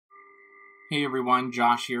Hey everyone,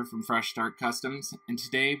 Josh here from Fresh Start Customs, and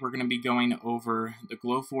today we're going to be going over the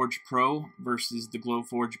Glowforge Pro versus the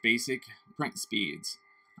Glowforge Basic print speeds.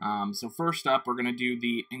 So first up, we're going to do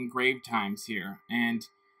the engrave times here, and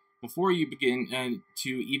before you begin to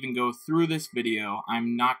even go through this video,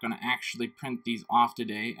 I'm not going to actually print these off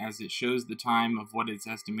today, as it shows the time of what it's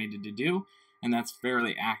estimated to do, and that's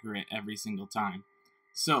fairly accurate every single time.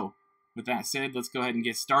 So with that said, let's go ahead and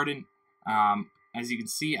get started. As you can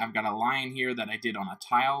see, I've got a lion here that I did on a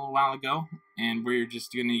tile a while ago, and we're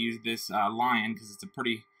just going to use this lion because it's a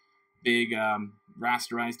pretty big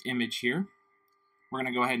rasterized image here. We're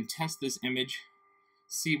going to go ahead and test this image,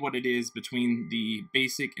 see what it is between the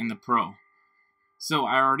basic and the pro. So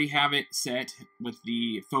I already have it set with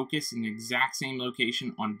the focus in the exact same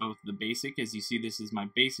location on both the basic. As you see, this is my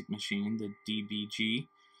basic machine, the DBG,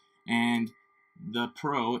 and the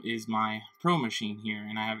Pro is my Pro machine here,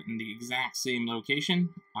 and I have it in the exact same location,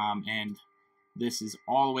 and this is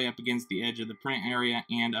all the way up against the edge of the print area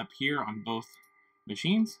and up here on both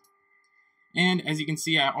machines. And as you can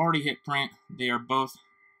see, I already hit print. They are both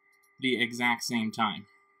the exact same time.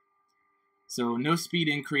 So no speed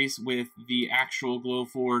increase with the actual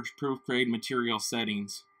Glowforge Proofgrade material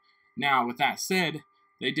settings. Now, with that said,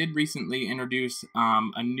 they did recently introduce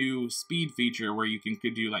a new speed feature where you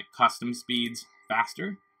could do like custom speeds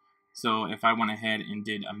faster. So if I went ahead and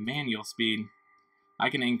did a manual speed,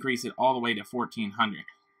 I can increase it all the way to 1400.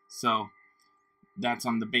 So that's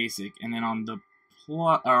on the basic, and then on the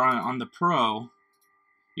on the Pro,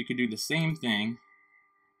 you could do the same thing,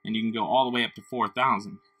 and you can go all the way up to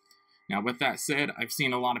 4000. Now, with that said, I've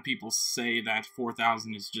seen a lot of people say that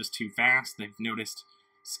 4000 is just too fast. They've noticed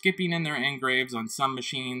skipping in their engraves on some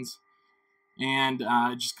machines, and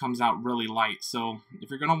it just comes out really light. So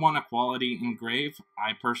if you're going to want a quality engrave,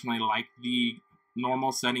 I personally like the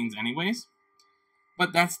normal settings anyways,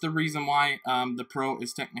 but that's the reason why the Pro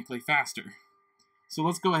is technically faster. So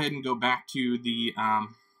let's go ahead and go back to the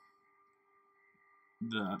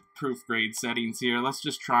Proofgrade settings here. Let's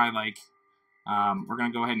just try like we're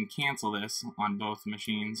going to go ahead and cancel this on both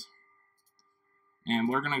machines. And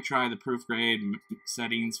we're going to try the Proofgrade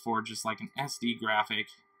settings for just like an SD graphic.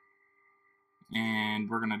 And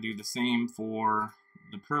we're going to do the same for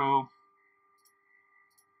the Pro.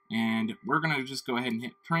 And we're going to just go ahead and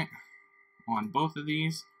hit print on both of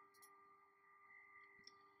these.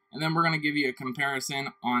 And then we're going to give you a comparison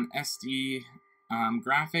on SD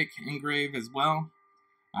graphic engrave as well.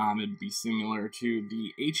 It'd be similar to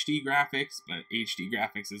the HD graphics, but HD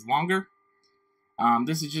graphics is longer.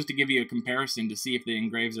 This is just to give you a comparison to see if the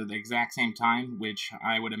engraves are the exact same time, which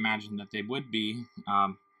I would imagine that they would be.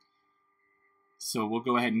 So we'll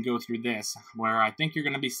go ahead and go through this. Where I think you're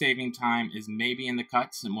going to be saving time is maybe in the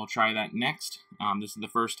cuts, and we'll try that next. This is the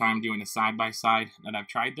first time doing a side-by-side that I've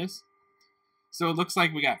tried this. So it looks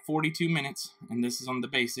like we got 42 minutes, and this is on the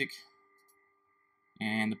basic.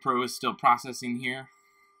 And the Pro is still processing here.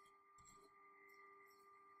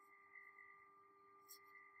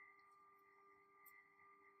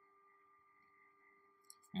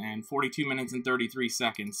 And 42 minutes and 33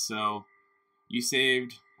 seconds, so you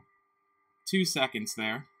saved 2 seconds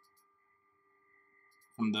there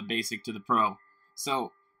from the basic to the Pro.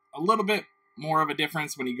 So a little bit more of a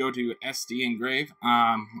difference when you go to SD engrave,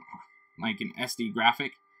 like an SD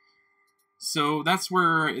graphic. So that's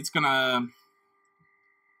where that's gonna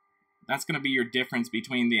be your difference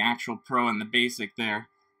between the actual Pro and the basic there.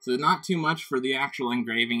 So not too much for the actual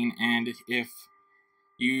engraving, and if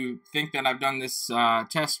you think that I've done this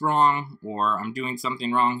test wrong, or I'm doing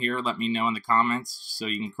something wrong here, let me know in the comments so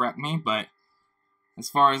you can correct me. But as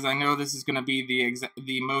far as I know, this is going to be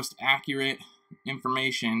the most accurate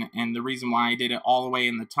information, and the reason why I did it all the way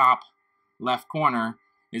in the top left corner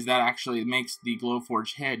is that actually it makes the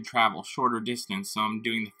Glowforge head travel shorter distance. So I'm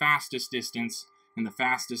doing the fastest distance and the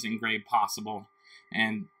fastest engrave possible.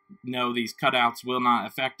 And no, these cutouts will not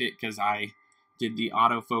affect it because I did the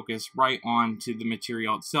autofocus right on to the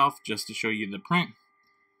material itself just to show you the print.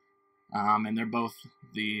 And they're both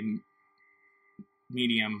the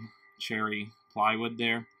medium cherry plywood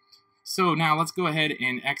there. So now let's go ahead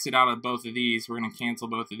and exit out of both of these. We're going to cancel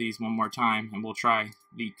both of these one more time, and we'll try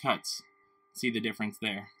the cuts. See the difference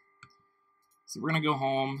there. So we're going to go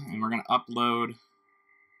home, and we're going to upload,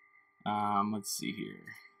 let's see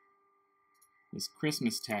here, this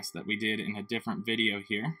Christmas test that we did in a different video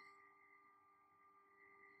here.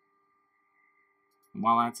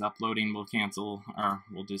 While that's uploading, we'll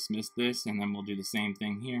dismiss this, and then we'll do the same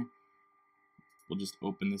thing here. We'll just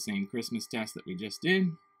open the same Christmas test that we just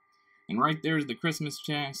did. And right there's the Christmas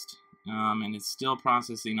test, and it's still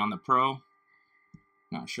processing on the Pro.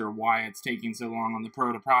 Not sure why it's taking so long on the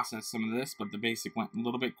Pro to process some of this, but the Basic went a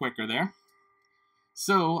little bit quicker there.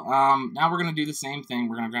 So now we're going to do the same thing.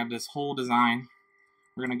 We're going to grab this whole design.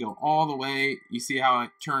 We're going to go all the way. You see how it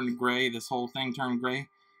turned gray? This whole thing turned gray.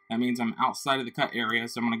 That means I'm outside of the cut area.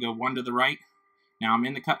 So I'm going to go one to the right. Now I'm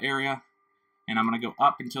in the cut area. And I'm going to go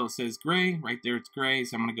up until it says gray. Right there it's gray.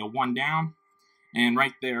 So I'm going to go one down. And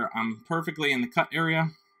right there I'm perfectly in the cut area.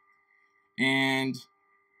 And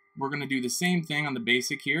we're going to do the same thing on the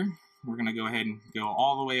Basic here. We're going to go ahead and go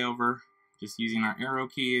all the way over, just using our arrow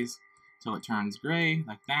keys until it turns gray,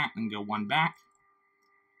 like that, and go one back.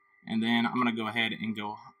 And then I'm going to go ahead and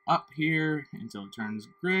go up here until it turns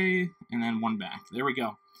gray, and then one back. There we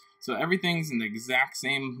go. So everything's in the exact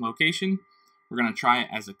same location. We're going to try it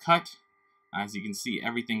as a cut. As you can see,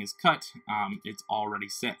 everything is cut. It's already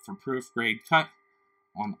set for Proofgrade cut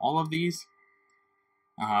on all of these.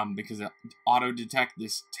 Because it auto-detect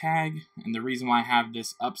this tag, and the reason why I have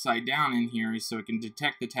this upside down in here is so it can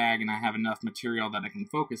detect the tag and I have enough material that I can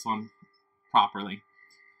focus on properly.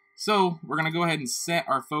 So we're going to go ahead and set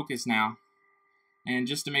our focus now, and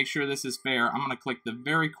just to make sure this is fair, I'm going to click the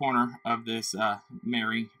very corner of this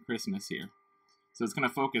Merry Christmas here. So it's going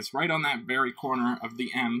to focus right on that very corner of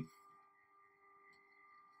the M,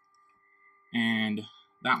 and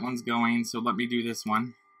that one's going, so let me do this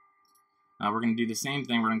one. We're going to do the same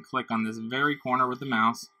thing. We're going to click on this very corner with the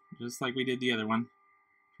mouse, just like we did the other one.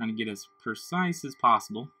 Trying to get as precise as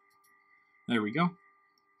possible. There we go.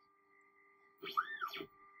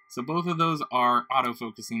 So both of those are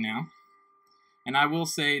autofocusing now. And I will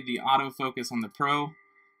say the autofocus on the Pro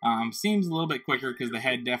seems a little bit quicker because the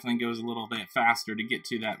head definitely goes a little bit faster to get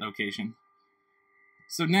to that location.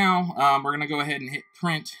 So now we're going to go ahead and hit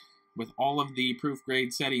print with all of the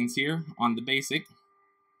Proofgrade settings here on the Basic.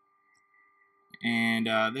 And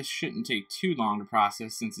this shouldn't take too long to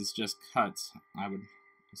process since it's just cuts, I would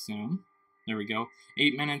assume. There we go.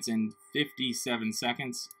 8 minutes and 57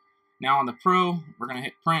 seconds. Now on the Pro, we're going to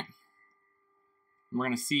hit print. And we're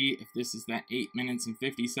going to see if this is that 8 minutes and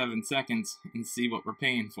 57 seconds and see what we're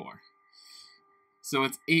paying for. So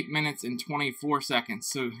it's 8 minutes and 24 seconds.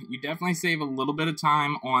 So you definitely save a little bit of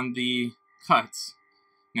time on the cuts.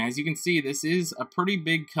 Now as you can see, this is a pretty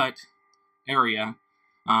big cut area.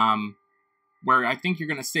 Where I think you're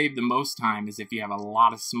going to save the most time is if you have a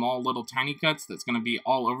lot of small little tiny cuts that's going to be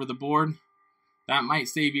all over the board. That might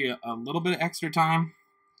save you a little bit of extra time.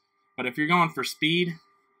 But if you're going for speed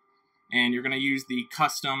and you're going to use the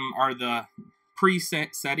custom or the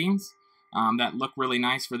preset settings that look really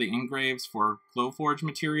nice for the engraves for Glowforge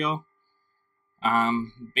material,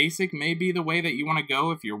 Basic may be the way that you want to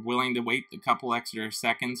go if you're willing to wait a couple extra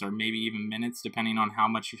seconds or maybe even minutes depending on how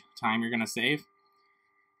much time you're going to save.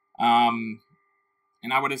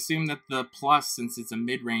 And I would assume that the Plus, since it's a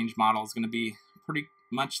mid-range model, is going to be pretty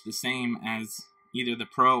much the same as either the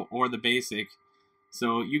Pro or the Basic.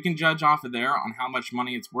 So you can judge off of there on how much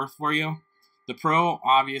money it's worth for you. The Pro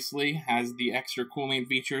obviously has the extra cooling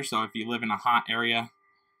feature, so if you live in a hot area,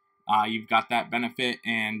 you've got that benefit,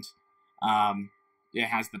 and it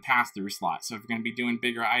has the pass-through slot. So if you're going to be doing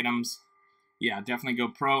bigger items, yeah, definitely go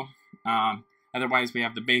Pro. Otherwise, we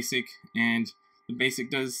have the Basic, and the Basic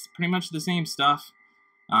does pretty much the same stuff.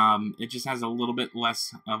 It just has a little bit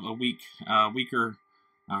less of a weaker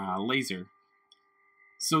laser.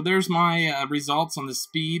 So there's my results on the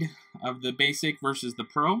speed of the Basic versus the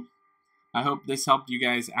Pro. I hope this helped you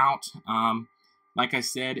guys out. Like I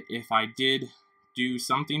said, if I did do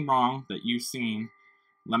something wrong that you've seen,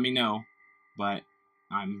 let me know. But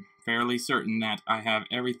I'm fairly certain that I have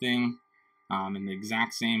everything in the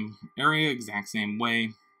exact same area, exact same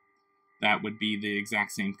way. That would be the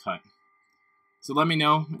exact same cut. So let me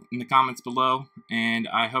know in the comments below, and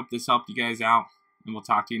I hope this helped you guys out, and we'll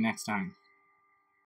talk to you next time.